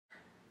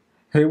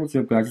Hey, what's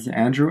up guys, it's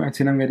Andrew, and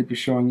today I'm going to be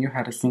showing you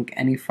how to sync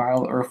any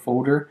file or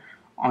folder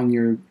on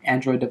your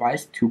Android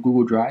device to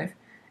Google Drive.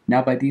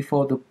 Now by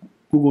default, the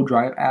Google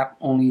Drive app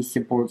only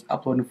supports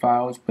uploading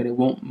files, but it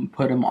won't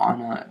put them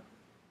on a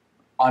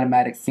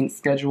automatic sync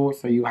schedule,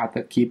 so you have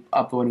to keep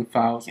uploading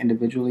files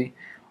individually.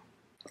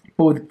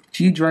 But with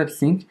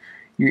GDriveSync,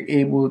 you're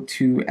able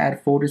to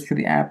add folders to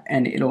the app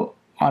and it'll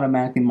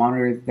automatically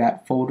monitor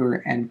that folder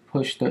and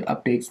push the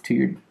updates to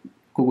your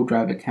Google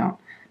Drive account.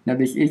 Now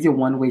this is a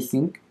one-way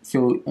sync,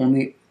 so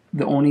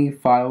the only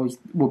files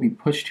will be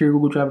pushed to your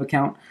Google Drive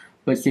account,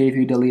 but say if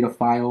you delete a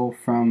file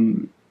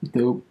from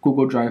the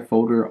Google Drive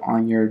folder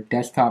on your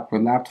desktop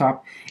or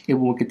laptop, it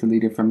won't get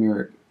deleted from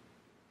your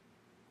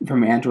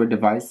Android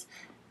device,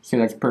 so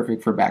that's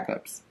perfect for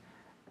backups.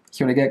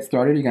 So to get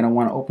started, you're going to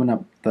want to open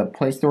up the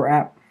Play Store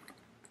app,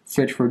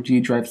 search for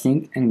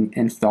GDriveSync and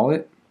install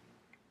it.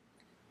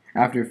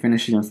 After it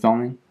finishes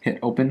installing, hit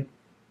open.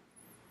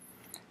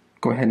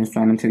 Go ahead and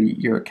sign into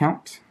your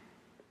account.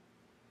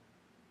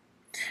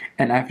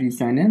 And after you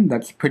sign in,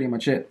 that's pretty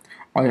much it.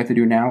 All you have to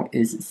do now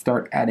is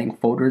start adding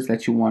folders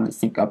that you want to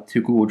sync up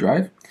to Google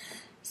Drive.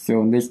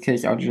 So in this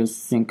case, I'll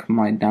just sync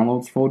my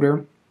downloads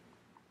folder.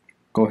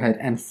 Go ahead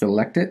and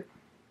select it.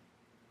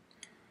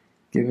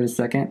 Give it a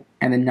second.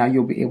 And then now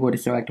you'll be able to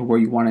select where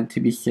you want it to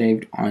be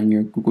saved on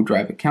your Google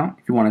Drive account.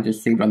 If you want to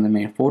just save it on the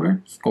main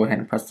folder, just go ahead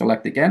and press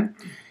select again.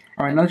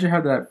 Alright, now that you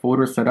have that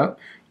folder set up,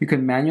 you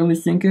can manually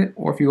sync it,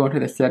 or if you go into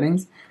the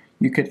settings,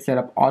 you could set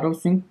up auto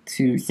sync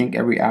to sync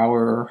every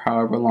hour or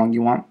however long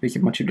you want. There's a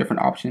bunch of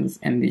different options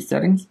in these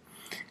settings.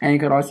 And you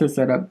could also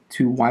set up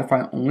to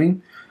Wi-Fi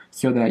only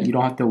so that you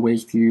don't have to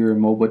waste your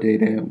mobile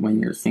data when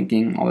you're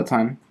syncing all the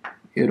time.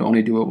 It'll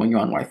only do it when you're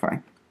on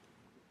Wi-Fi.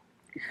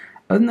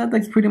 Other than that,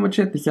 that's pretty much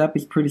it. This app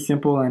is pretty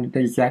simple and it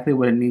does exactly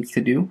what it needs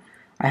to do.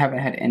 I haven't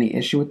had any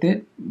issue with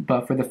it,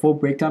 but for the full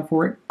breakdown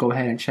for it, go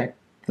ahead and check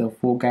the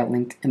full guide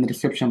link in the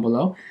description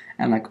below.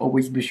 And like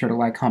always, be sure to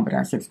like, comment,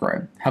 and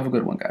subscribe. Have a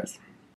good one, guys.